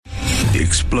The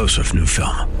explosive new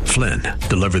film, Flynn,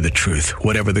 deliver the truth,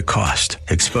 whatever the cost.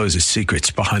 Exposes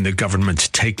secrets behind the government's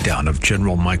takedown of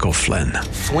General Michael Flynn.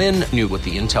 Flynn knew what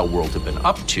the intel world had been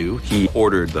up to. He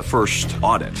ordered the first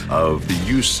audit of the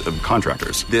use of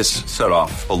contractors. This set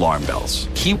off alarm bells.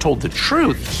 He told the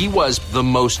truth. He was the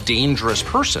most dangerous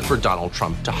person for Donald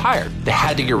Trump to hire. They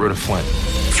had to get rid of Flynn.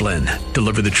 Flynn,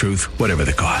 deliver the truth, whatever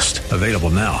the cost. Available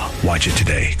now. Watch it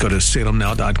today. Go to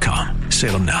salemnow.com.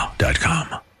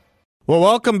 salemnow.com. Well,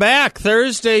 welcome back.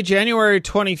 Thursday, January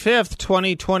 25th,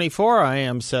 2024. I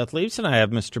am Seth Leibson. I have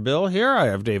Mr. Bill here. I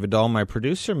have David Dahl, my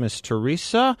producer, Miss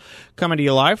Teresa, coming to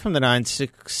you live from the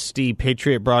 960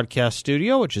 Patriot Broadcast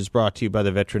Studio, which is brought to you by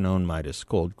the veteran-owned Midas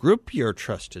Gold Group, your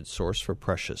trusted source for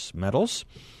precious metals.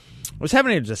 I was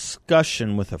having a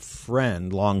discussion with a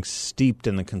friend long steeped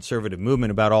in the conservative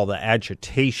movement about all the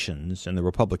agitations in the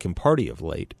Republican Party of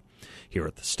late, here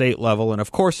at the state level and,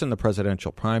 of course, in the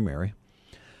presidential primary.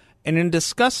 And in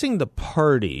discussing the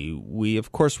party, we,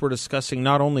 of course, were discussing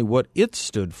not only what it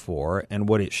stood for and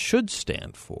what it should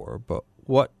stand for, but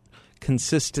what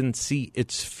consistency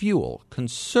its fuel,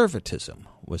 conservatism,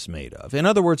 was made of. In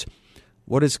other words,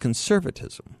 what is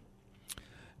conservatism?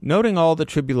 Noting all the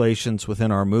tribulations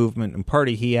within our movement and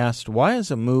party, he asked, why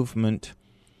is a movement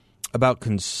about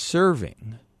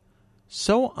conserving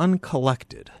so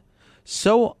uncollected,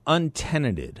 so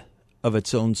untenanted of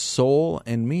its own soul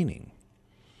and meaning?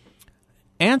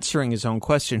 Answering his own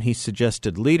question, he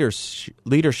suggested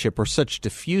leadership or such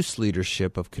diffuse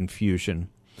leadership of confusion.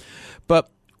 But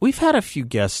we've had a few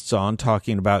guests on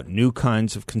talking about new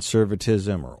kinds of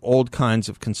conservatism or old kinds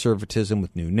of conservatism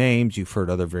with new names. You've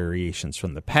heard other variations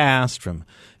from the past, from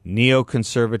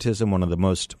neoconservatism, one of the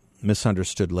most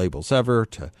misunderstood labels ever,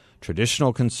 to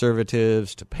traditional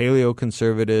conservatives, to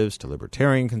paleoconservatives, to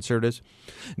libertarian conservatives.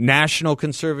 National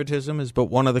conservatism is but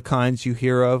one of the kinds you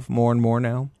hear of more and more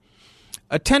now.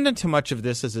 Attendant to much of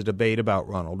this is a debate about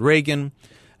Ronald Reagan,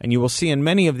 and you will see in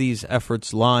many of these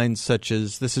efforts lines such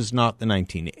as, this is not the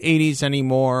 1980s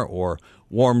anymore, or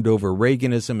warmed over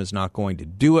Reaganism is not going to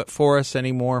do it for us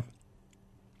anymore.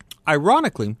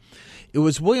 Ironically, it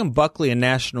was William Buckley and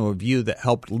National Review that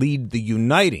helped lead the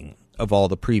uniting of all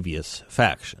the previous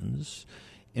factions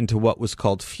into what was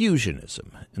called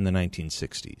fusionism in the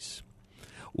 1960s.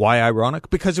 Why ironic?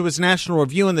 Because it was National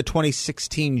Review in the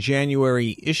 2016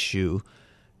 January issue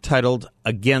titled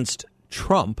Against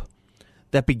Trump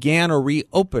that began or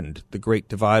reopened the Great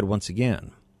Divide once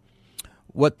again.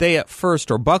 What they at first,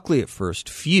 or Buckley at first,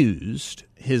 fused,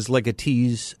 his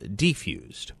legatees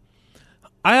defused.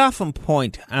 I often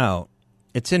point out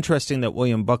it's interesting that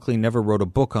William Buckley never wrote a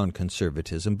book on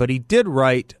conservatism, but he did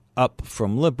write Up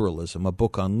from Liberalism, a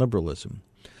book on liberalism.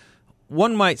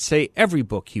 One might say every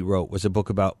book he wrote was a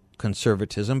book about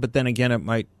conservatism, but then again, I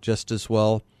might just as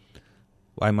well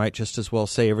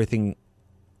say everything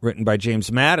written by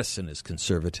James Madison is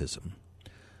conservatism.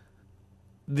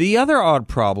 The other odd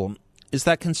problem is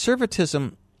that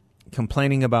conservatism,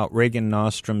 complaining about Reagan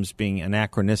nostrums being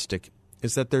anachronistic,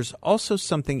 is that there's also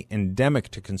something endemic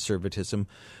to conservatism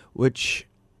which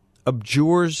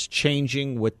abjures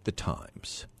changing with the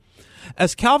times.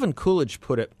 As Calvin Coolidge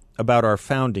put it about our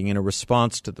founding in a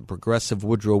response to the progressive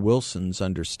Woodrow Wilson's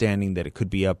understanding that it could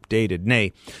be updated,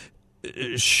 nay,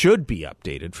 should be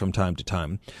updated from time to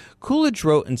time, Coolidge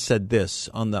wrote and said this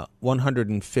on the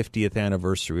 150th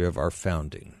anniversary of our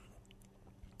founding,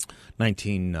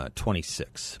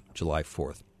 1926, July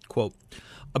 4th. Quote,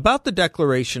 about the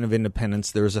Declaration of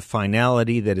Independence, there is a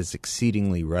finality that is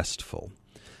exceedingly restful.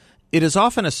 It is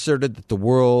often asserted that the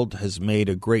world has made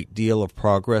a great deal of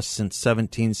progress since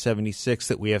 1776,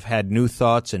 that we have had new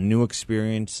thoughts and new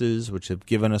experiences which have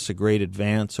given us a great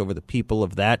advance over the people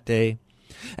of that day,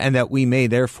 and that we may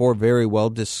therefore very well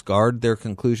discard their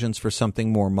conclusions for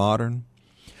something more modern.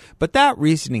 But that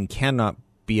reasoning cannot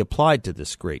be applied to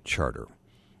this great charter.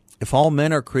 If all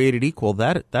men are created equal,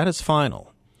 that is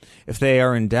final. If they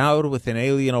are endowed with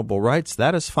inalienable rights,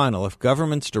 that is final. If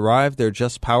governments derive their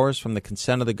just powers from the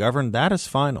consent of the governed, that is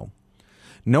final.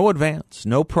 No advance,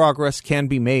 no progress can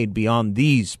be made beyond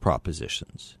these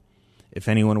propositions. If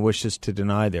anyone wishes to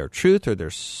deny their truth or their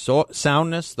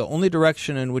soundness, the only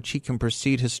direction in which he can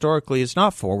proceed historically is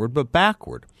not forward, but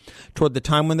backward, toward the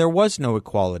time when there was no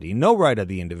equality, no right of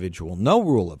the individual, no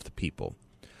rule of the people.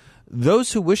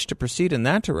 Those who wish to proceed in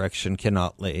that direction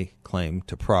cannot lay claim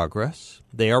to progress.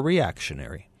 They are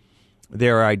reactionary.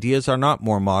 Their ideas are not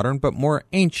more modern, but more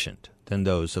ancient than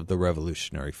those of the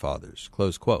Revolutionary Fathers.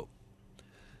 Close quote.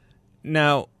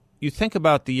 Now, you think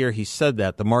about the year he said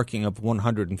that, the marking of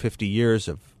 150 years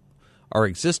of our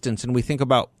existence, and we think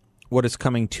about what is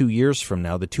coming 2 years from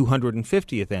now, the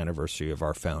 250th anniversary of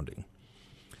our founding.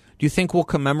 Do you think we'll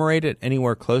commemorate it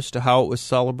anywhere close to how it was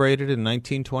celebrated in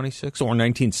 1926 or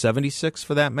 1976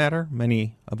 for that matter?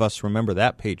 Many of us remember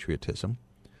that patriotism.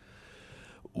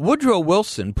 Woodrow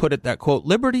Wilson put it that, quote,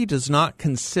 liberty does not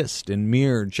consist in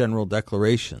mere general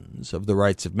declarations of the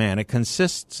rights of man. It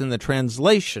consists in the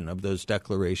translation of those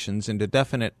declarations into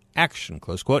definite action,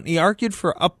 close quote. And he argued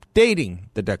for updating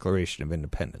the Declaration of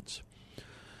Independence.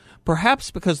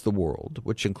 Perhaps because the world,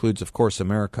 which includes, of course,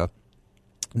 America,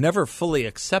 never fully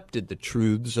accepted the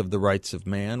truths of the rights of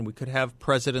man, we could have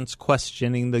presidents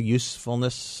questioning the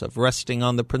usefulness of resting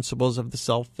on the principles of the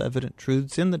self-evident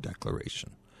truths in the Declaration,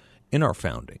 in our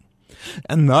founding.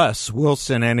 And thus,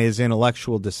 Wilson and his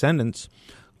intellectual descendants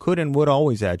could and would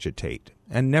always agitate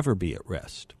and never be at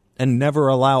rest, and never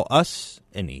allow us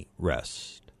any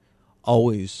rest,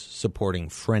 always supporting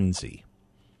frenzy.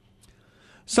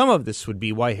 Some of this would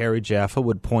be why Harry Jaffa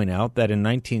would point out that in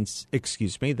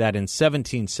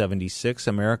 1776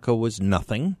 America was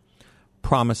nothing,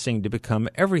 promising to become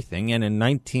everything, and in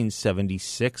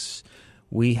 1976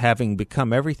 we, having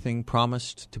become everything,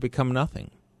 promised to become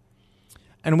nothing.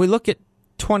 And we look at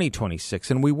 2026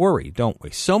 and we worry, don't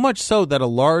we? So much so that a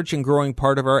large and growing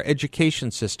part of our education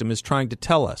system is trying to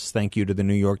tell us, thank you to the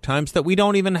New York Times, that we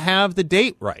don't even have the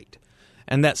date right,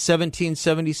 and that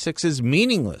 1776 is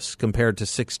meaningless compared to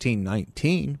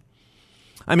 1619.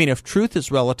 I mean, if truth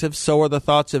is relative, so are the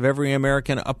thoughts of every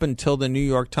American up until the New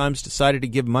York Times decided to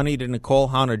give money to Nicole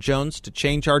Hannah-Jones to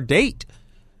change our date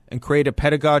and create a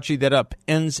pedagogy that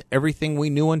upends everything we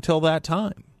knew until that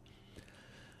time.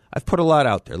 I've put a lot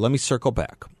out there. Let me circle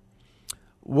back.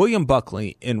 William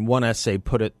Buckley, in one essay,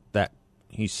 put it that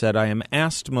he said, I am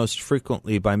asked most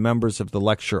frequently by members of the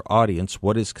lecture audience,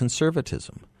 what is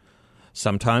conservatism?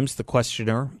 Sometimes the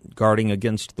questioner, guarding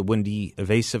against the windy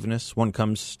evasiveness one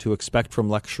comes to expect from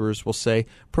lecturers, will say,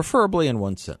 preferably in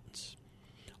one sentence.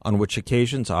 On which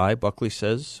occasions I, Buckley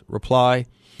says, reply,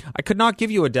 I could not give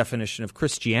you a definition of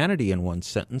Christianity in one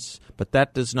sentence, but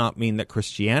that does not mean that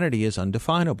Christianity is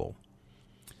undefinable.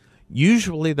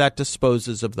 Usually that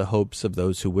disposes of the hopes of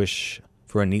those who wish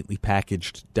for a neatly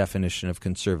packaged definition of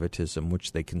conservatism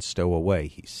which they can stow away,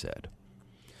 he said.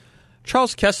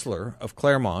 Charles Kessler of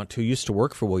Claremont, who used to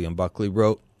work for William Buckley,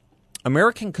 wrote,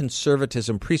 American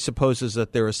conservatism presupposes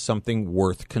that there is something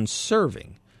worth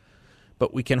conserving,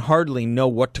 but we can hardly know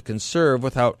what to conserve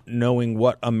without knowing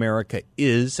what America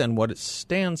is and what it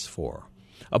stands for.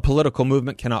 A political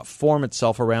movement cannot form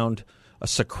itself around a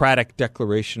Socratic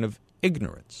declaration of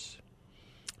ignorance.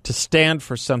 To stand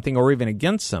for something, or even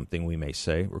against something, we may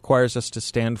say, requires us to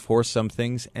stand for some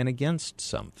things and against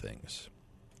some things.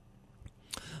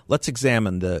 Let's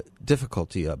examine the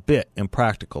difficulty a bit in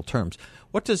practical terms.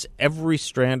 What does every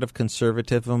strand of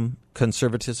conservatism,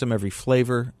 every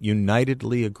flavor,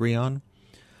 unitedly agree on?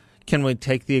 Can we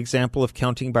take the example of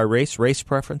counting by race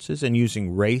preferences, and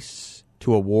using race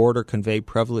to award or convey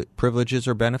privileges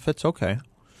or benefits? Okay.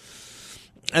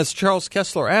 As Charles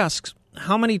Kessler asks,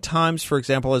 how many times, for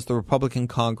example, has the Republican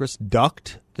Congress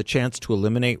ducked the chance to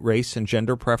eliminate race and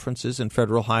gender preferences in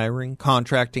federal hiring,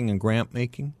 contracting, and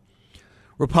grant-making?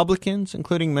 Republicans,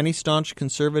 including many staunch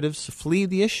conservatives, flee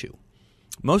the issue,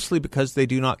 mostly because they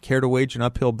do not care to wage an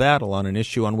uphill battle on an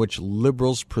issue on which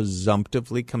liberals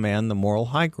presumptively command the moral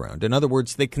high ground. In other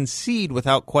words, they concede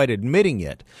without quite admitting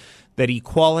it that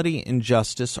equality and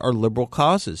justice are liberal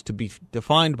causes to be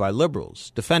defined by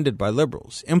liberals, defended by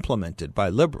liberals, implemented by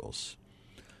liberals.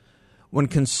 When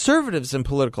conservatives in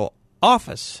political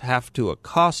office have to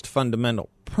accost fundamental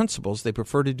principles, they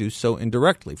prefer to do so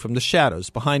indirectly, from the shadows,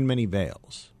 behind many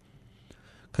veils.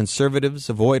 Conservatives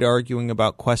avoid arguing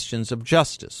about questions of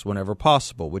justice whenever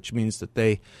possible, which means that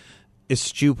they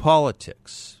eschew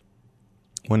politics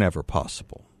whenever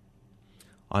possible.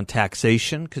 On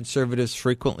taxation, conservatives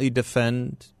frequently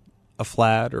defend a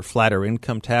flat or flatter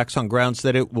income tax on grounds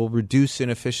that it will reduce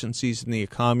inefficiencies in the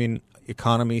economy,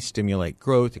 stimulate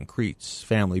growth, increase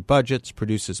family budgets,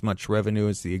 produce as much revenue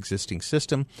as the existing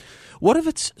system. What of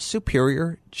its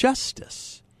superior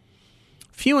justice?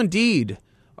 Few indeed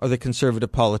are the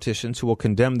conservative politicians who will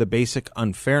condemn the basic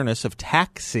unfairness of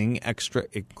taxing extra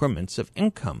increments of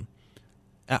income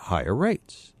at higher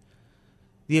rates.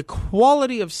 The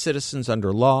equality of citizens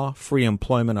under law, free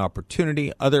employment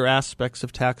opportunity, other aspects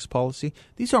of tax policy,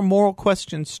 these are moral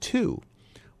questions too,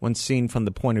 when seen from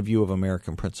the point of view of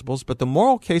American principles, but the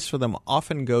moral case for them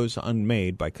often goes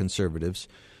unmade by conservatives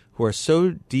who are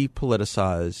so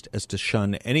depoliticized as to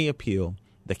shun any appeal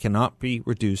that cannot be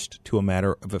reduced to a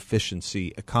matter of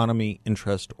efficiency, economy,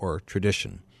 interest, or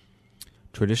tradition.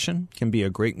 Tradition can be a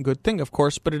great and good thing, of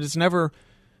course, but it is never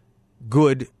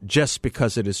good just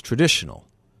because it is traditional.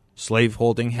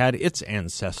 Slaveholding had its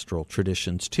ancestral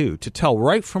traditions, too. To tell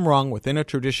right from wrong within a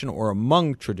tradition or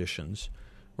among traditions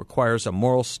requires a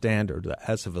moral standard that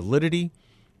has a validity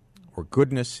or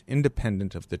goodness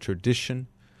independent of the tradition.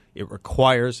 It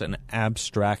requires an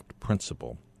abstract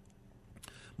principle.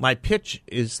 My pitch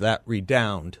is that we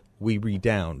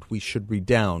should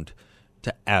redound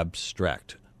to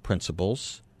abstract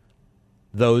principles,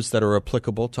 those that are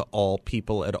applicable to all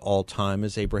people at all time,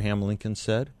 as Abraham Lincoln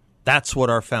said. That's what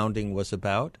our founding was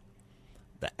about,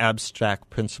 the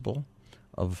abstract principle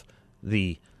of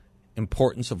the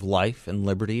importance of life and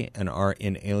liberty and our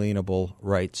inalienable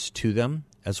rights to them,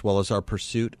 as well as our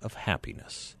pursuit of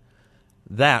happiness.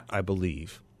 That, I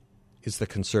believe, is the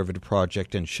conservative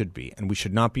project and should be, and we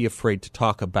should not be afraid to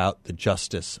talk about the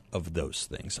justice of those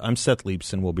things. I'm Seth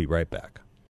Leibson. We'll be right back.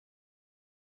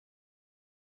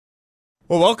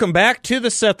 Well, welcome back to the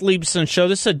Seth Leibson Show.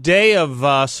 This is a day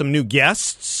of some new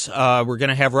guests. We're going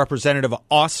to have Representative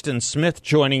Austin Smith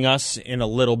joining us in a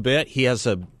little bit. He has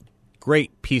a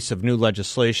great piece of new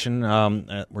legislation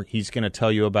he's going to tell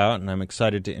you about, and I'm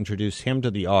excited to introduce him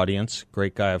to the audience.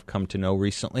 Great guy I've come to know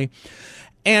recently.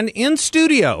 And in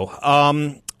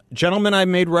studio, gentleman I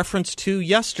made reference to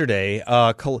yesterday,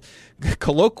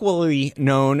 colloquially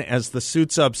known as the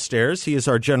Suits Upstairs. He is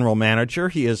our general manager.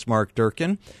 He is Mark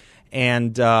Durkin.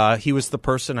 And he was the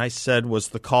person I said was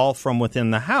the call from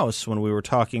within the House when we were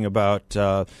talking about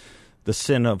the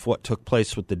sin of what took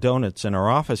place with the donuts in our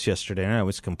office yesterday. And I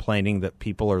was complaining that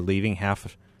people are leaving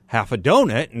half a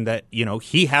donut and that,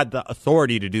 he had the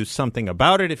authority to do something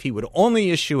about it if he would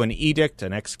only issue an edict,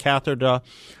 an ex cathedra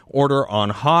order on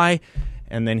high.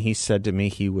 And then he said to me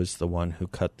he was the one who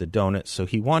cut the donut. So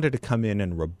he wanted to come in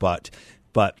and rebut.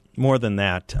 But more than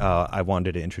that, I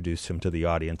wanted to introduce him to the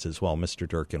audience as well. Mr.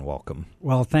 Durkin, welcome.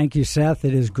 Well, thank you, Seth.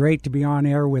 It is great to be on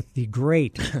air with the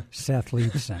great Seth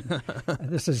Leibson.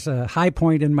 This is a high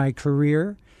point in my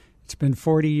career. It's been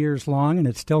 40 years long, and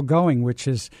it's still going, which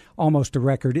is almost a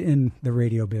record in the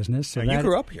radio business. So you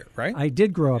grew up here, right? I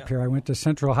did grow up here. I went to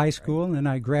Central High School, and then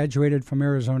I graduated from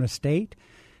Arizona State.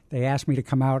 They asked me to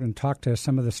come out and talk to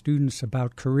some of the students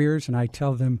about careers, and I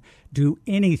tell them, do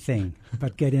anything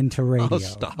but get into radio.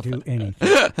 Do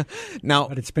anything. Now,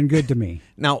 but it's been good to me.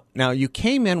 Now, you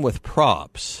came in with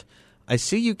props. I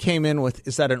see you came in with,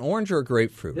 is that an orange or a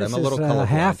grapefruit? This I'm a little colorblind.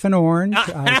 Half an orange.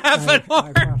 I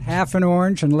brought half an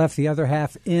orange and left the other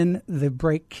half in the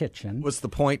break kitchen. Was the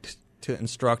point to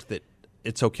instruct that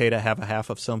it's okay to have a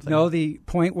half of something? No, the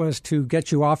point was to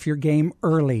get you off your game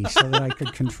early so that I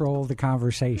could control the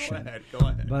conversation. Go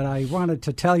ahead. But I wanted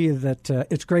to tell you that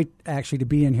it's great actually to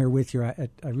be in here with you. I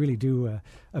really do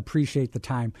appreciate the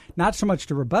time. Not so much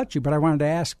to rebut you, but I wanted to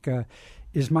ask,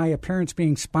 is my appearance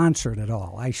being sponsored at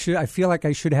all? I feel like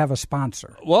I should have a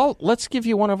sponsor. Well, let's give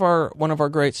you one of our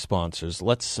great sponsors.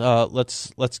 Let's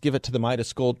give it to the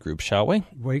Midas Gold Group, shall we?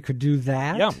 We could do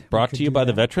that. Yeah, brought to you by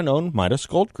the veteran-owned Midas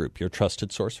Gold Group, your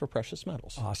trusted source for precious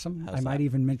metals. Awesome. I might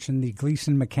even mention the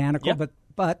Gleason Mechanical,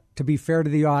 but to be fair to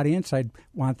the audience, I'd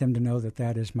want them to know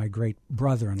that is my great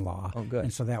brother-in-law. Oh, good.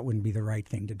 And so that wouldn't be the right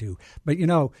thing to do. But,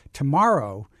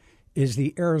 tomorrow is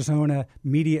the Arizona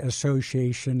Media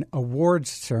Association awards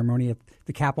ceremony at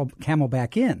the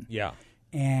Camelback Inn. Yeah.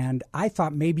 And I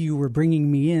thought maybe you were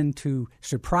bringing me in to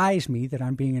surprise me that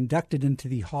I'm being inducted into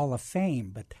the Hall of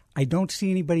Fame, but I don't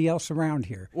see anybody else around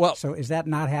here. Well, so is that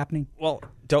not happening? Well,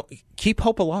 don't keep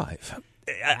hope alive.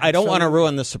 I don't want to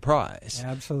ruin the surprise.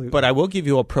 Absolutely. But I will give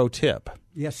you a pro tip.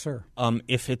 Yes, sir.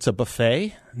 If it's a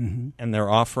buffet and they're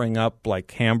offering up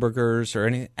like hamburgers or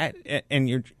anything, and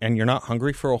you're not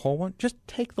hungry for a whole one, just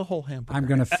take the whole hamburger. I'm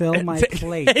going to fill my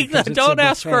plate. Don't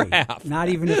ask for half. Not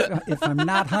even if I'm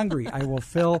not hungry, I will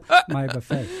fill my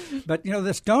buffet. But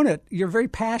this donut, you're very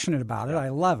passionate about it. I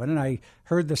love it, and I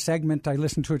heard the segment. I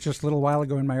listened to it just a little while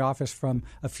ago in my office from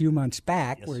a few months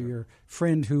back, where your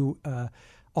friend who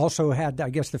also had, I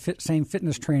guess, the same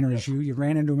fitness trainer as you. You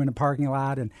ran into him in a parking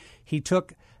lot, and he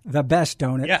took the best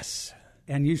donut. Yes.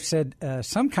 And you said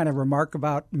some kind of remark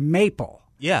about maple.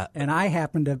 Yeah. And I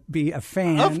happen to be a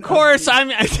fan. Of course,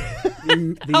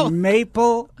 the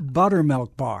maple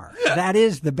buttermilk bar. That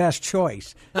is the best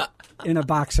choice in a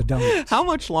box of donuts. How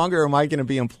much longer am I going to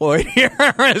be employed here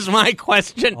is my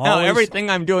question. Now, everything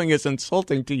I'm doing is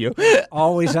insulting to you.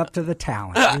 Always up to the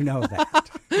talent. You know that.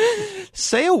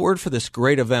 Say a word for this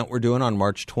great event we're doing on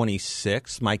March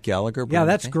 26th. Mike Gallagher. Yeah,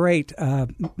 that's great.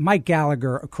 Mike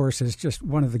Gallagher, of course, is just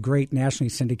one of the great nationally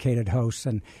syndicated hosts.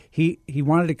 And he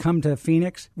wanted to come to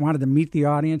Phoenix, wanted to meet the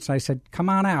audience. I said, come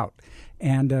on out.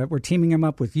 And we're teaming him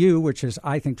up with you, which is,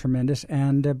 I think, tremendous,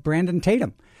 and Brandon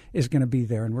Tatum. is going to be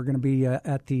there, and we're going to be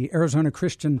at the Arizona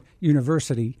Christian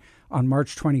University on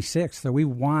March 26th. So we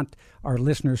want our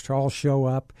listeners to all show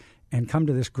up and come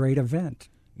to this great event.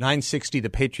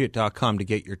 960thepatriot.com to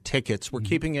get your tickets. We're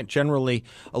keeping it generally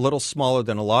a little smaller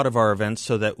than a lot of our events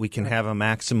so that we can have a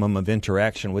maximum of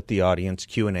interaction with the audience,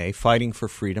 Q&A, fighting for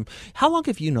freedom. How long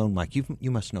have you known Mike? You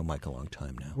must know Mike a long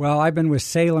time now. Well, I've been with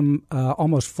Salem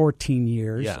almost 14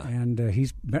 years, Yeah. and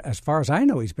he's, as far as I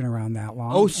know, he's been around that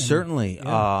long. Oh, And, certainly.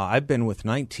 yeah. I've been with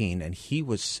 19, and he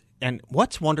was... And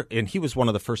and he was one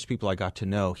of the first people I got to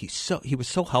know. He was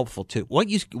so helpful too. What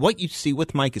you see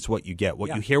with Mike is what you get. What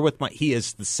Yeah. you hear with Mike, he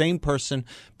is the same person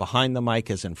behind the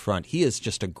mic as in front. He is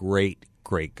just a great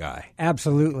guy.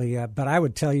 Absolutely, but I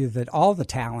would tell you that all the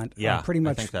talent, Yeah, pretty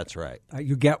much, I think that's right.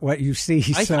 you get what you see.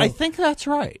 So I think that's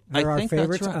right. they're our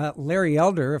favorites. Larry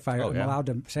Elder, if I'm yeah. allowed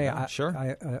to say, Sure.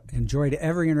 I enjoyed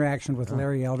every interaction with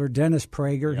Larry Elder. Dennis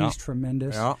Prager, Yeah. he's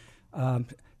tremendous. Yeah.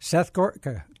 Seth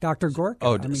Gorka, Dr. Gorka.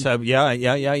 Oh, so yeah.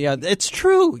 It's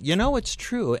true. It's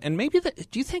true. And maybe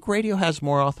do you think radio has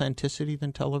more authenticity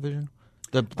than television?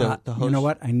 The host? You know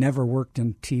what? I never worked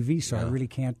in TV, so I really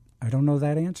can't. I don't know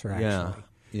that answer, actually.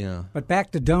 Yeah. But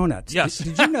back to donuts. Yes.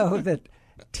 Did you know that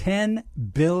 10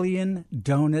 billion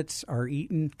donuts are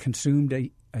consumed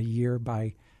a year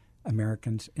by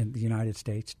Americans in the United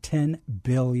States? 10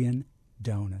 billion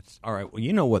donuts. All right. Well,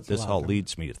 you know what this all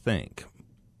leads me to think,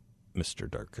 Mr.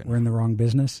 Durkin. We're in the wrong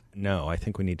business? No, I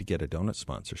think we need to get a donut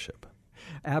sponsorship.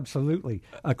 Absolutely.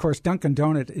 Of course, Dunkin'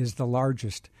 Donut is the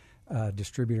largest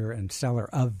distributor and seller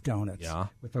of donuts,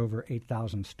 with over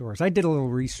 8,000 stores. I did a little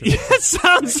research. It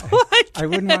sounds like I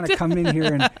wouldn't want to come in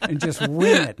here and just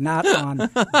wing it, not on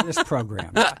this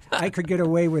program. I could get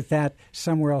away with that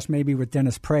somewhere else, maybe with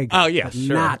Dennis Prager. Oh, yeah,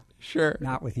 but sure.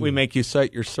 Not with you. We make you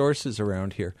cite your sources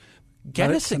around here.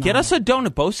 Get us a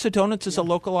donut. Bosa Donuts is a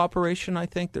local operation, I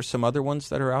think. There's some other ones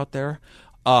that are out there.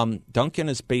 Dunkin'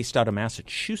 is based out of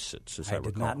Massachusetts, as I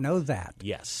recall. did not know that.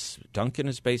 Yes, Dunkin'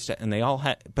 is based out, and they all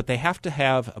but they have to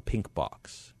have a pink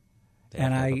box.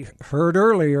 And I heard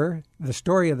earlier the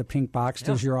story of the pink box.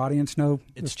 Does your audience know?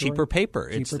 It's cheaper paper.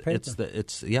 Cheaper paper.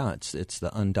 It's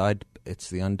the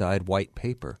undyed white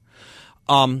paper.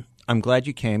 I'm glad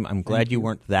you came. I'm glad you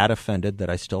weren't that offended that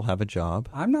I still have a job.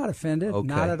 I'm not offended, Okay.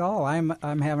 not at all. I'm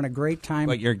having a great time.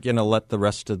 But you're going to let the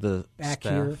rest of the Back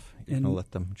staff, here you're going to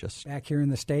let them just... Back here in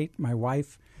the state, my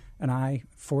wife and I,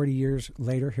 40 years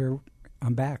later, here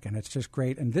I'm back, and it's just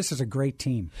great. And this is a great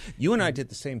team. You and I did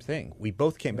the same thing. We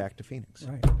both came back to Phoenix.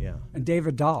 Right. Yeah. And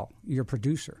David Dahl, your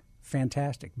producer,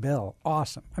 fantastic. Bill,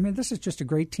 awesome. I mean, this is just a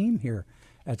great team here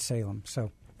at Salem.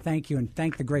 So thank you, and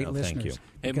thank the great listeners. Thank you.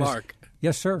 Hey, Mark.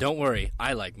 Yes, sir. Don't worry.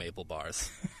 I like maple bars.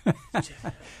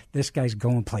 This guy's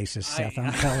going places, Seth.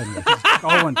 I'm telling you. He's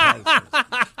going places.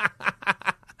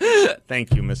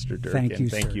 Thank you, Mr. Durkin. Thank you,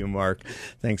 Thank sir. you, Mark.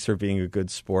 Thanks for being a good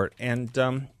sport. And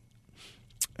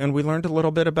we learned a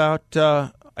little bit about,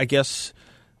 I guess,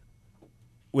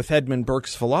 with Edmund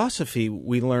Burke's philosophy,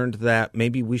 we learned that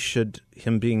maybe we should,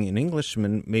 him being an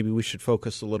Englishman, maybe we should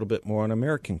focus a little bit more on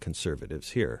American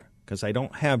conservatives here. Because I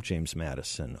don't have James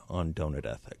Madison on donut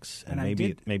ethics, and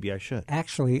maybe I should.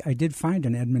 Actually, I did find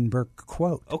an Edmund Burke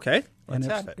quote. Okay, let's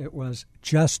and have it. It was,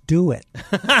 "Just do it."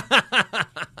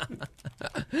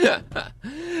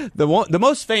 The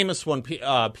most famous one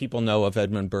people know of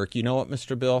Edmund Burke. You know what,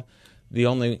 Mr. Bill? The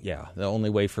only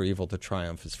way for evil to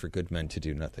triumph is for good men to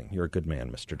do nothing. You're a good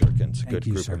man, Mr. Durkin. It's a good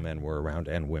group of men we're around,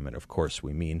 and women, of course.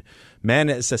 We mean man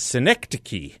is a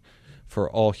synecdoche for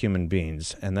all human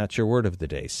beings, and that's your word of the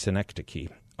day, synecdoche.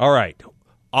 All right,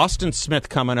 Austin Smith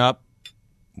coming up.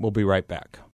 We'll be right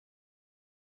back.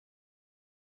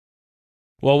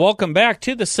 Well, welcome back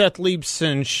to the Seth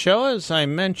Leibsohn Show. As I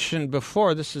mentioned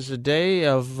before, this is a day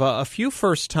of a few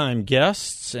first-time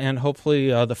guests and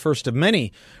hopefully the first of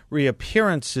many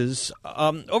reappearances.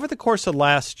 Over the course of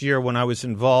last year, when I was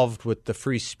involved with the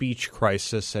free speech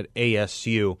crisis at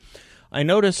ASU, I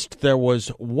noticed there was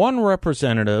one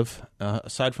representative,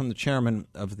 aside from the chairman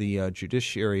of the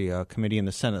Judiciary Committee in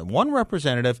the Senate, one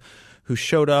representative who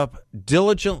showed up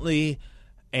diligently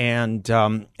and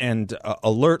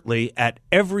alertly at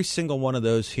every single one of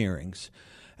those hearings.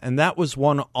 And that was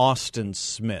one Austin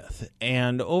Smith.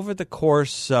 And over the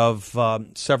course of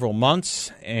several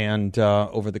months and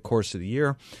over the course of the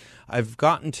year, I've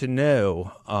gotten to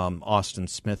know Austin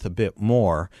Smith a bit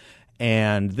more.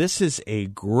 And this is a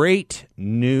great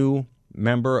new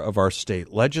member of our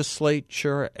state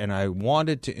legislature, and I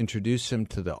wanted to introduce him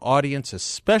to the audience,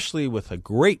 especially with a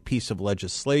great piece of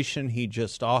legislation he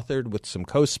just authored with some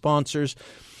co-sponsors.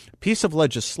 A piece of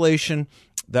legislation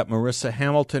that Marissa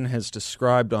Hamilton has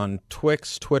described on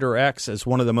Twix, Twitter X, as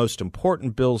one of the most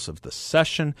important bills of the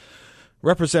session.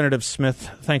 Representative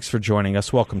Smith, thanks for joining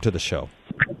us. Welcome to the show.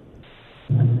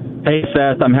 Hey,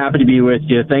 Seth. I'm happy to be with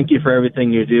you. Thank you for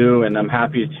everything you do, and I'm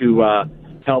happy to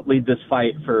help lead this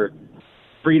fight for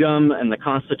freedom and the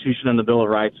Constitution and the Bill of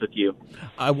Rights with you.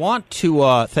 I want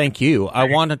to thank you. I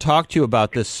want to talk to you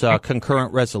about this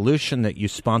concurrent resolution that you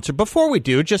sponsored. Before we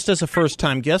do, just as a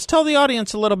first-time guest, tell the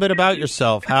audience a little bit about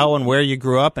yourself, how and where you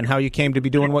grew up, and how you came to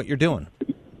be doing what you're doing.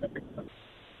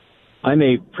 I'm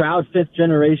a proud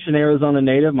fifth-generation Arizona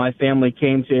native. My family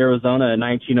came to Arizona in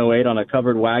 1908 on a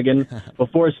covered wagon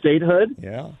before statehood.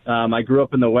 Yeah. I grew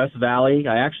up in the West Valley.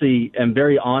 I actually am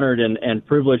very honored and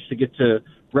privileged to get to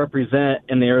represent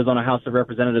in the Arizona House of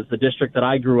Representatives the district that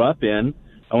I grew up in.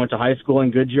 I went to high school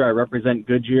in Goodyear. I represent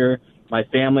Goodyear. My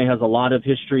family has a lot of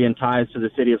history and ties to the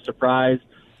city of Surprise,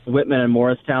 Whitman, and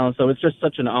Morristown. So it's just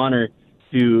such an honor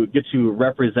to get to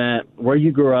represent where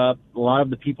you grew up, a lot of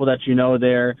the people that you know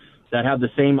there that have the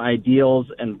same ideals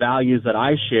and values that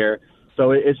I share.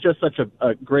 So it's just such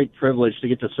a great privilege to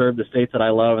get to serve the states that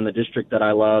I love and the district that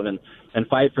I love and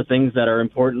fight for things that are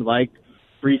important like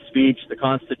free speech, the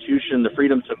Constitution, the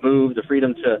freedom to move, the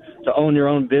freedom to own your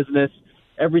own business,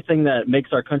 everything that makes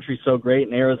our country so great,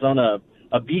 and Arizona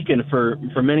a beacon for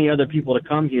many other people to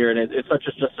come here. And it's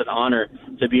just an honor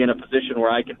to be in a position where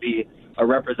I can be a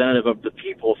representative of the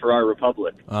people for our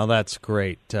republic. Well, that's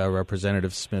great,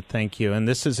 Representative Smith. Thank you. And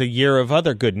this is a year of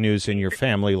other good news in your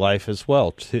family life as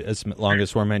well, as long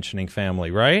as we're mentioning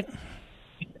family, right?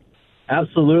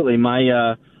 Absolutely.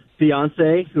 My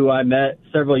fiance, who I met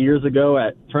several years ago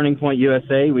at Turning Point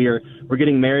USA. We're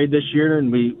getting married this year,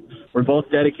 and we're both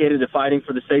dedicated to fighting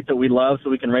for the state that we love, so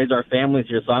we can raise our families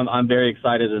here. So I'm very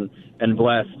excited and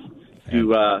blessed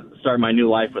to start my new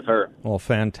life with her. Well,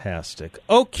 fantastic.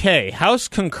 Okay, House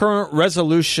Concurrent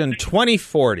Resolution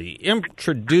 2040,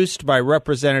 introduced by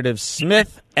Representative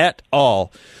Smith et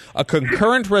al. A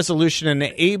concurrent resolution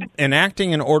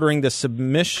enacting and ordering the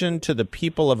submission to the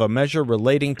people of a measure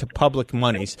relating to public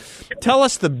monies. Tell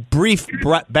us the brief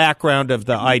background of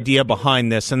the idea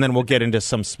behind this, and then we'll get into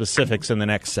some specifics in the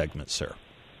next segment, sir.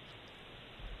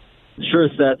 Sure,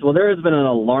 Seth. Well, there has been an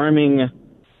alarming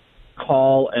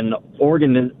call and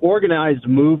organized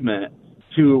movement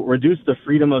to reduce the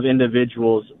freedom of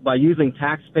individuals by using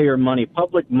taxpayer money,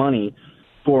 public money,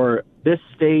 for this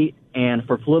state and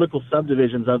for political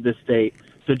subdivisions of this state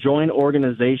to join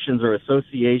organizations or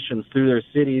associations through their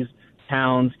cities,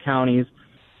 towns, counties,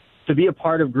 to be a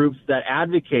part of groups that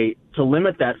advocate to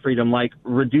limit that freedom, like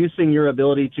reducing your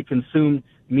ability to consume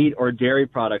meat or dairy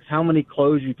products, how many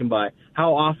clothes you can buy,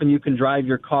 how often you can drive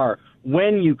your car,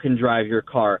 when you can drive your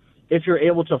car, if you're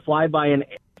able to fly by an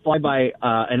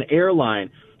airline,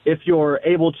 if you're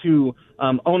able to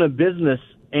own a business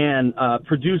and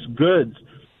produce goods.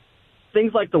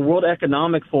 Things like the World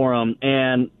Economic Forum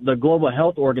and the Global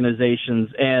Health Organizations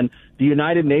and the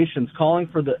United Nations calling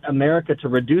for America to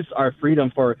reduce our freedom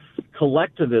for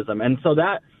collectivism. And so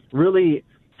that really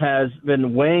has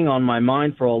been weighing on my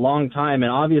mind for a long time.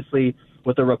 And obviously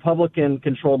with a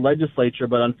Republican-controlled legislature,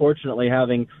 but unfortunately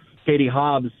having Katie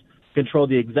Hobbs control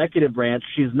the executive branch,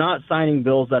 she's not signing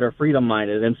bills that are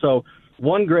freedom-minded. And so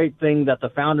one great thing that the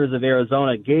founders of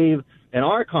Arizona gave in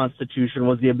our Constitution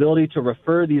was the ability to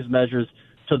refer these measures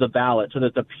to the ballot so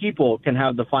that the people can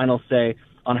have the final say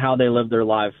on how they live their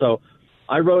lives. So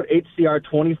I wrote HCR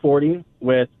 2040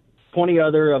 with 20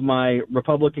 other of my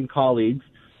Republican colleagues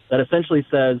that essentially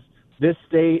says this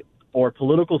state or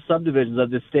political subdivisions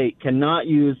of this state cannot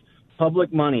use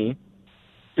public money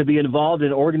to be involved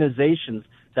in organizations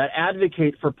that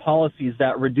advocate for policies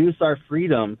that reduce our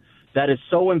freedom that is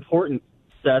so important,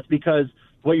 Seth, because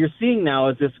what you're seeing now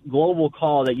is this global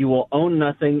call that you will own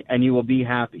nothing and you will be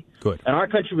happy. Good. And our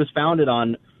country was founded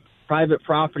on private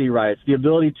property rights, the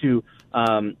ability to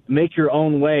make your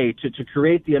own way, to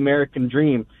create the American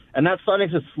dream. And that's starting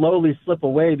to slowly slip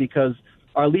away because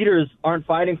our leaders aren't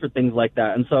fighting for things like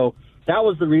that. And so that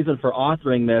was the reason for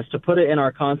authoring this, to put it in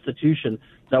our Constitution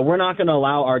that we're not going to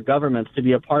allow our governments to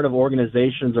be a part of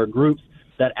organizations or groups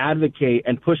that advocate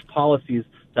and push policies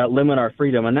that limit our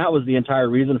freedom. And that was the entire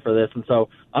reason for this. And so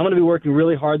I'm going to be working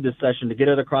really hard this session to get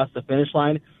it across the finish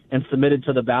line and submit it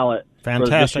to the ballot.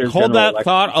 Fantastic. Hold that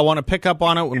thought. I want to pick up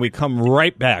on it when we come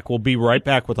right back. We'll be right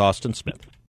back with Austin Smith.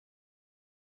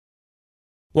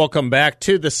 Welcome back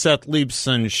to the Seth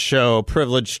Leibsohn Show.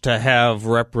 Privileged to have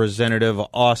Representative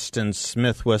Austin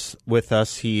Smith with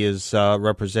us. He is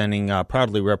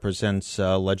proudly represents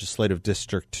Legislative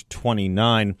District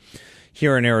 29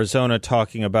 here in Arizona,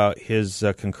 talking about his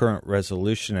concurrent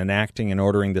resolution enacting and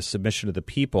ordering the submission to the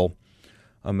people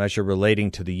a measure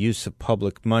relating to the use of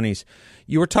public monies.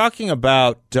 You were talking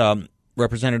about,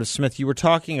 Representative Smith, you were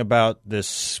talking about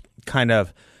this kind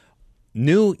of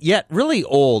new yet really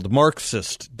old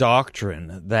Marxist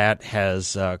doctrine that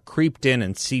has creeped in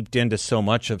and seeped into so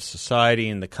much of society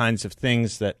and the kinds of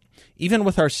things that even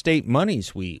with our state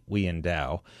monies we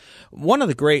endow. One of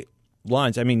the great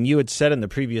lines, I mean, you had said in the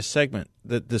previous segment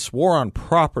that this war on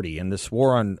property and this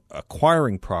war on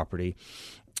acquiring property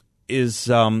is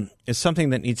something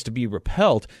that needs to be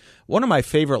repelled. One of my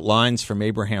favorite lines from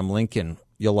Abraham Lincoln,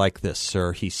 you'll like this,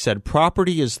 sir. He said,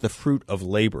 "Property is the fruit of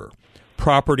labor.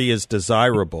 Property is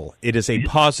desirable. It is a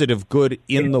positive good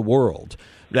in the world.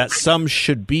 That some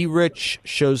should be rich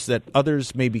shows that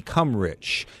others may become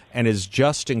rich and is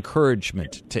just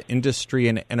encouragement to industry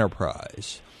and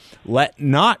enterprise. Let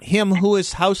not him who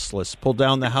is houseless pull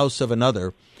down the house of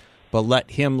another, but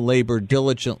let him labor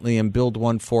diligently and build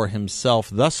one for himself,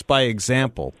 thus by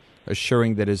example,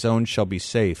 assuring that his own shall be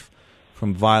safe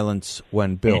from violence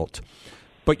when built."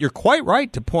 But you're quite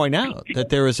right to point out that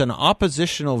there is an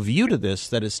oppositional view to this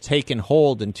that has taken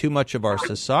hold in too much of our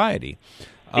society,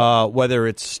 whether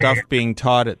it's stuff being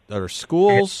taught at our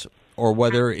schools or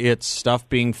whether it's stuff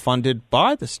being funded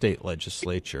by the state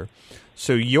legislature.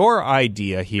 So your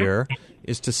idea here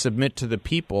is to submit to the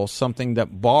people something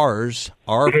that bars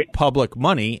our public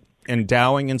money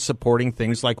endowing and supporting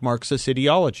things like Marxist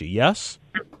ideology, yes?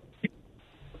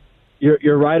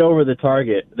 You're right over the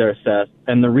target there, Seth.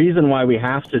 And the reason why we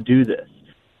have to do this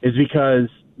is because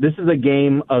this is a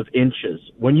game of inches.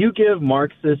 When you give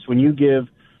Marxists, when you give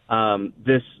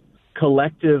this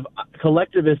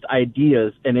collectivist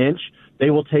ideas an inch,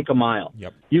 they will take a mile.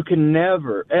 Yep. You can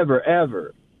never, ever,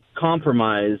 ever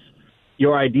compromise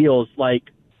your ideals like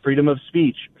freedom of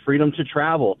speech, freedom to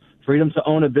travel, freedom to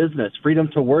own a business, freedom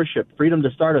to worship, freedom to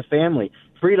start a family,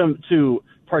 freedom to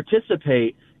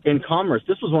participate in commerce.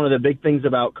 This was one of the big things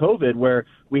about COVID, where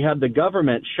we had the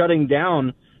government shutting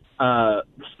down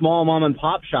small mom and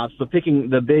pop shops, but picking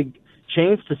the big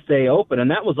chains to stay open. And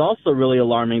that was also really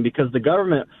alarming because the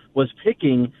government was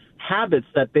picking habits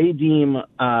that they deem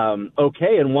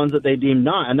okay and ones that they deem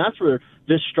not. And that's where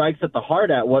this strikes at the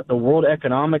heart at what the World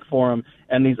Economic Forum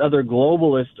and these other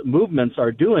globalist movements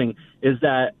are doing, is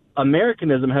that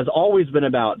Americanism has always been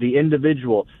about the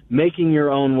individual making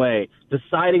your own way,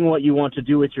 deciding what you want to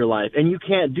do with your life. And you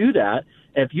can't do that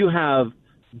if you have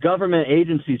government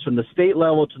agencies from the state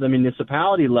level to the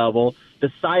municipality level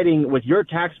deciding with your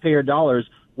taxpayer dollars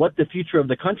what the future of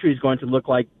the country is going to look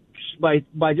like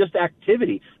by just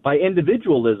activity, by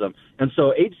individualism. And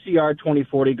so HCR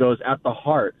 2040 goes at the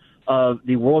heart of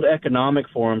the World Economic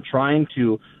Forum trying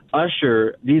to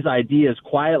usher these ideas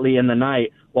quietly in the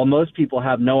night while most people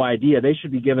have no idea. They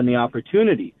should be given the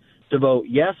opportunity to vote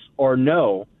yes or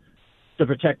no to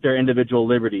protect their individual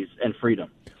liberties and freedom.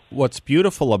 What's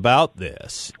beautiful about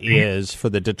this is, for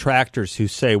the detractors who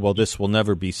say, well, this will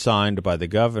never be signed by the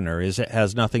governor, is it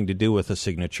has nothing to do with a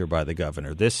signature by the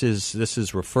governor. This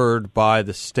is referred by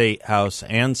the State House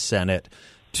and Senate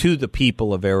to the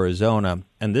people of Arizona,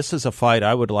 and this is a fight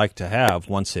I would like to have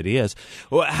once it is.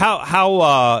 It's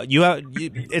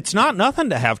not nothing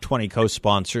to have 20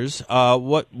 co-sponsors.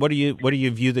 What do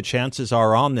you view the chances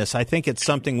are on this? I think it's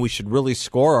something we should really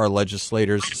score our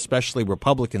legislators, especially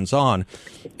Republicans, on,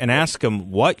 and ask them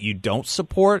what you don't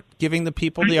support, giving the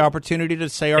people the opportunity to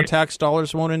say our tax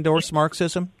dollars won't endorse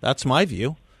Marxism. That's my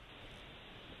view.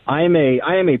 I am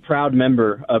a proud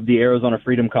member of the Arizona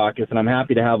Freedom Caucus, and I'm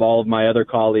happy to have all of my other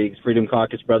colleagues, Freedom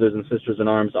Caucus brothers and sisters in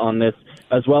arms, on this,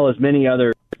 as well as many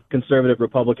other conservative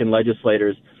Republican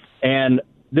legislators. And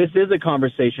this is a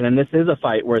conversation, and this is a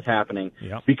fight worth happening,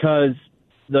 because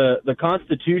the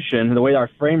Constitution, the way our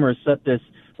framers set this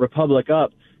republic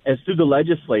up, is through the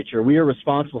legislature. We are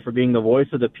responsible for being the voice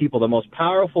of the people, the most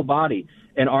powerful body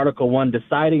in Article 1,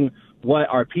 deciding what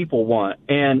our people want.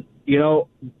 And you know,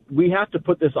 we have to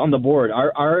put this on the board.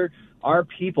 Our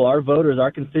people, our voters,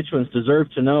 our constituents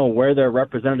deserve to know where their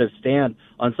representatives stand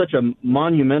on such a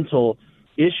monumental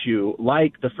issue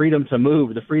like the freedom to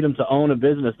move, the freedom to own a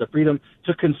business, the freedom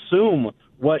to consume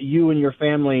what you and your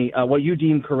family, what you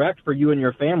deem correct for you and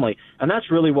your family. And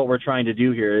that's really what we're trying to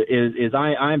do here is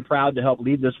I'm proud to help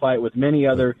lead this fight with many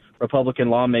other Republican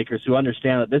lawmakers who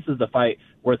understand that this is the fight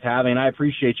worth having. And I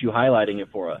appreciate you highlighting it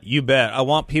for us. You bet. I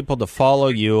want people to follow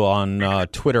you on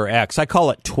Twitter X. I call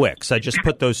it Twix. I just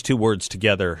put those two words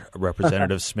together,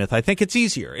 Representative Smith. I think it's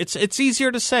easier. It's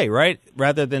easier to say, right?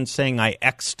 Rather than saying I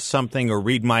X'd something or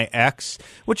read my X,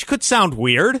 which could sound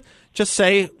weird. Just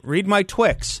say, read my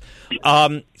Twix.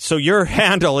 So your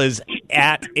handle is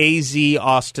at AZ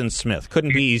Austin Smith.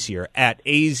 Couldn't be easier. At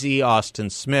AZ Austin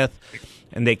Smith.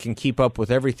 and they can keep up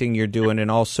with everything you're doing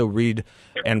and also read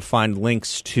and find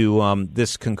links to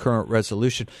this concurrent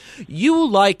resolution. You,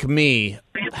 like me,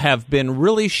 have been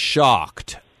really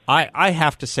shocked. I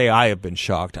have to say I have been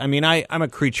shocked. I mean, I'm a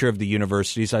creature of the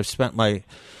universities. I've spent my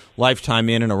lifetime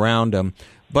in and around them.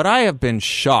 But I have been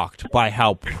shocked by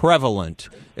how prevalent,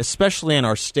 especially in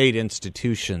our state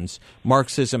institutions,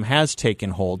 Marxism has taken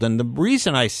hold. And the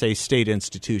reason I say state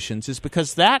institutions is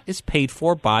because that is paid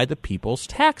for by the people's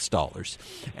tax dollars.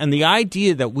 And the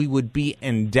idea that we would be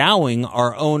endowing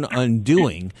our own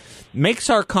undoing makes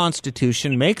our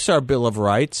Constitution, makes our Bill of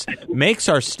Rights, makes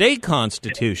our state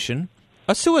constitution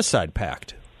a suicide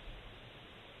pact.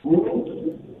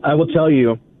 I will tell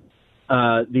you,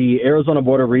 the Arizona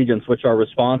Board of Regents, which are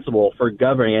responsible for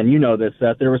governing, and you know this,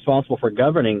 that they're responsible for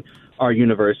governing our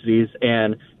universities,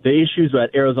 and the issues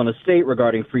at Arizona State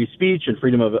regarding free speech and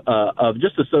freedom of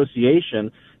just association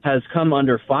has come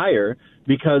under fire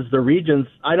because the regents,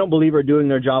 I don't believe, are doing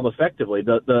their job effectively.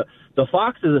 The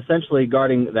fox is essentially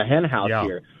guarding the hen house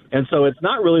here. And so it's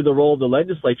not really the role of the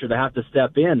legislature to have to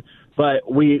step in, but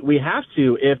we have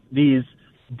to if these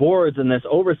boards and this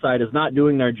oversight is not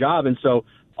doing their job. And so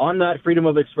on that Freedom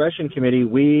of Expression Committee,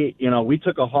 we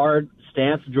took a hard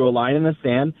stance, drew a line in the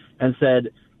sand, and said,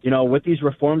 with these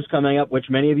reforms coming up, which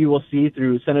many of you will see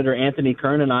through Senator Anthony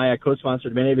Kern and I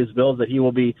co-sponsored many of his bills that he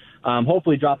will be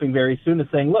hopefully dropping very soon, is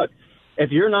saying, look,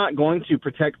 if you're not going to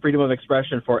protect freedom of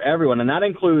expression for everyone, and that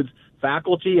includes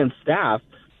faculty and staff,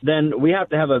 then we have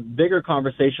to have a bigger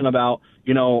conversation about,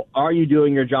 are you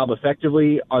doing your job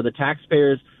effectively? Are the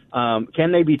taxpayers,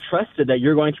 can they be trusted that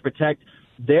you're going to protect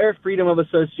their freedom of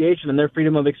association and their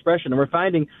freedom of expression? And we're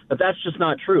finding that that's just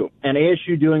not true. And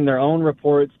ASU doing their own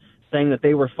reports saying that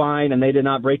they were fine and they did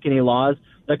not break any laws,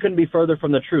 that couldn't be further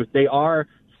from the truth. They are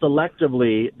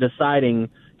selectively deciding,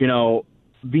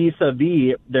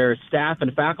 vis-a-vis their staff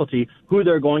and faculty, who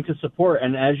they're going to support.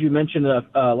 And as you mentioned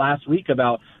last week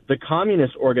about the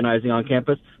communists organizing on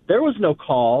campus, there was no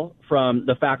call from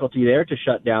the faculty there to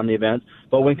shut down the events.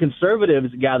 But when conservatives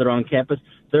gather on campus,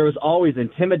 there was always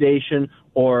intimidation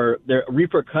or there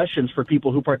repercussions for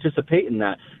people who participate in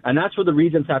that. And that's where the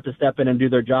regents have to step in and do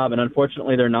their job. And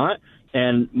unfortunately, they're not.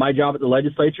 And my job at the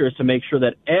legislature is to make sure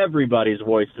that everybody's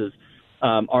voices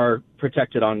are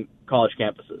protected on college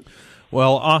campuses.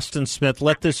 Well, Austin Smith,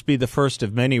 let this be the first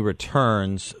of many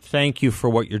returns. Thank you for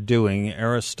what you're doing.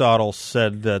 Aristotle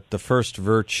said that the first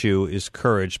virtue is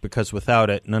courage, because without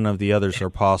it, none of the others are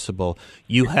possible.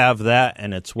 You have that,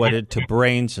 and it's wedded to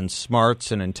brains and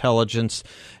smarts and intelligence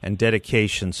and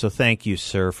dedication. So thank you,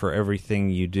 sir, for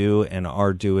everything you do and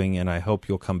are doing, and I hope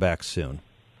you'll come back soon.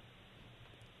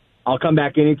 I'll come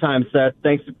back anytime, Seth.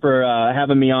 Thanks for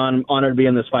having me on. I'm honored to be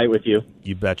in this fight with you.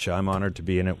 You betcha. I'm honored to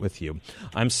be in it with you.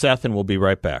 I'm Seth, and we'll be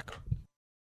right back.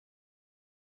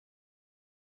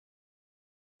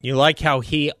 You like how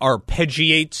he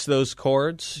arpeggiates those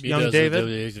chords, young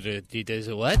David? He does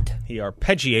what? He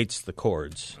arpeggiates the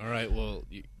chords. All right, well,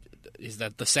 is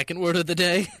that the second word of the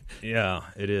day? Yeah,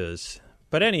 it is.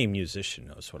 But any musician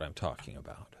knows what I'm talking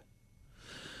about.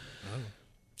 Oh.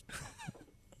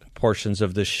 Portions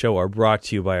of this show are brought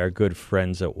to you by our good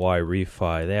friends at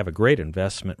YRefi. They have a great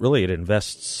investment. Really, it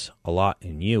invests a lot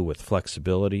in you with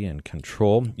flexibility and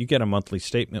control. You get a monthly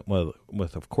statement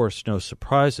with, of course, no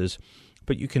surprises,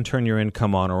 but you can turn your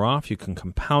income on or off. You can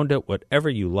compound it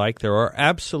whatever you like. There are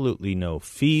absolutely no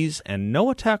fees and no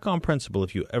attack on principal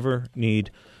if you ever need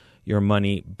your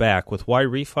money back. With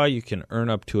YRefi, you can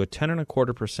earn up to a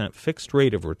 10.25% fixed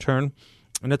rate of return,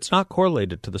 and it's not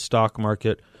correlated to the stock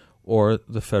market or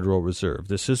the Federal Reserve.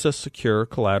 This is a secure,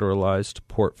 collateralized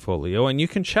portfolio, and you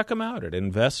can check them out at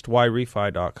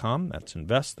investyrefy.com. That's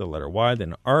invest, the letter Y,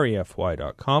 then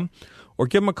refy.com, or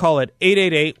give them a call at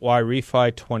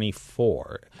 888-YREFI-24.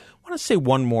 I want to say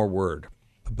one more word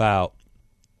about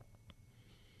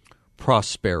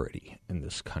prosperity in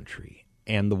this country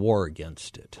and the war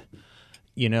against it.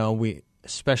 We,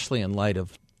 especially in light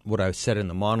of what I said in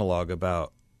the monologue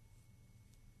about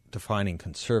defining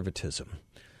conservatism,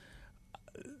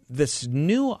 this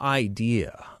new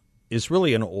idea is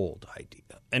really an old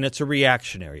idea, and it's a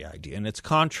reactionary idea, and it's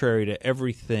contrary to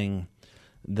everything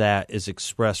that is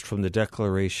expressed from the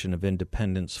Declaration of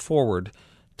Independence forward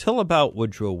till about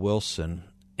Woodrow Wilson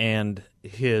and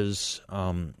his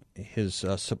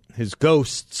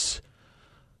ghosts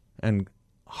and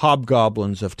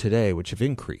hobgoblins of today, which have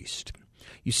increased.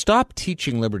 You stop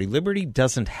teaching liberty. Liberty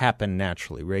doesn't happen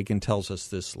naturally. Reagan tells us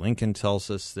this. Lincoln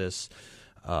tells us this.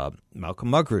 Malcolm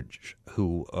Muggeridge,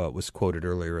 who was quoted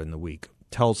earlier in the week,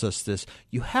 tells us this.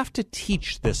 You have to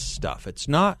teach this stuff. It's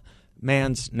not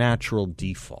man's natural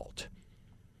default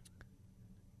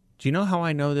Do you know how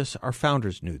I know this? Our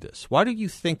founders knew this. Why do you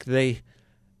think they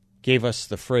gave us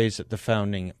the phrase at the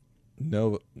founding,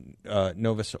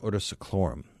 Novus Ordo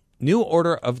Seclorum? New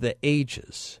order of the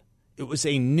ages. It was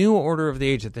a new order of the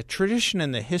ages. The tradition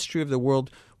and the history of the world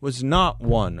was not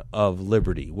one of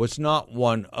liberty, was not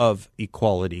one of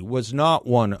equality, was not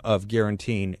one of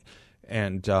guaranteeing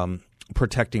and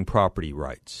protecting property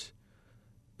rights.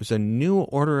 It was a new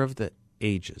order of the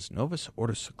ages, Novus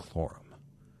Ordo Seclorum.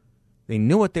 They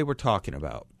knew what they were talking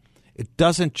about. It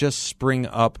doesn't just spring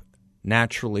up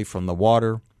naturally from the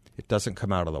water. It doesn't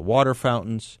come out of the water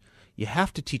fountains. You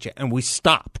have to teach it. And we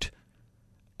stopped.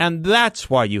 And that's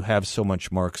why you have so much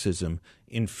Marxism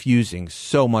infusing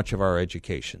so much of our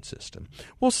education system.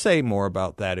 We'll say more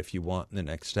about that if you want in the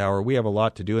next hour. We have a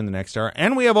lot to do in the next hour.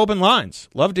 And we have open lines.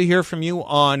 Love to hear from you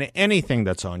on anything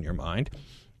that's on your mind.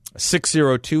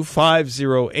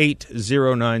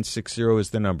 602-508-0960 is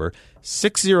the number.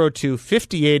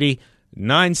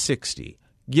 602-5080-960.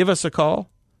 Give us a call.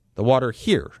 The water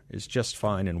here is just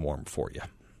fine and warm for you.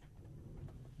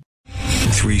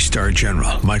 3-star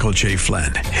General Michael J.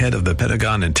 Flynn, head of the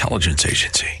Pentagon Intelligence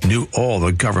Agency, knew all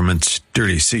the government's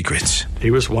dirty secrets.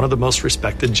 He was one of the most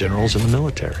respected generals in the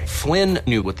military. Flynn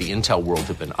knew what the intel world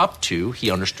had been up to.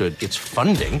 He understood its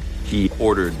funding. He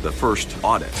ordered the first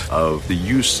audit of the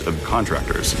use of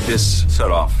contractors. This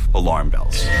set off alarm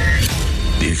bells.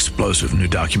 The explosive new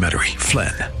documentary,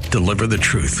 Flynn, Deliver the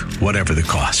Truth, Whatever the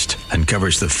Cost,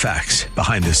 uncovers the facts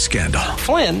behind this scandal.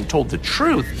 Flynn told the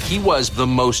truth. He was the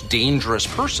most dangerous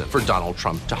person for Donald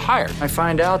Trump to hire. I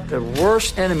find out the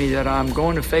worst enemy that I'm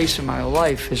going to face in my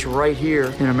life is right here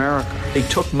in America. They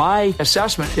took my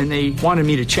assessment and they wanted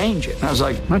me to change it. And I was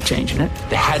like, I'm not changing it.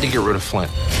 They had to get rid of Flynn.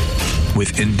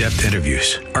 With in-depth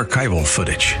interviews, archival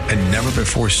footage, and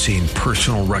never-before-seen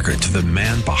personal records of the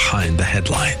man behind the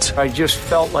headlines. I just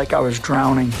felt like I was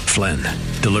drowning. Flynn,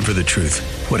 Deliver the Truth,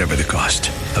 Whatever the Cost.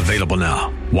 Available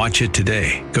now. Watch it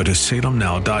today. Go to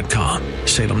salemnow.com.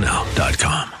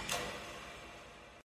 salemnow.com.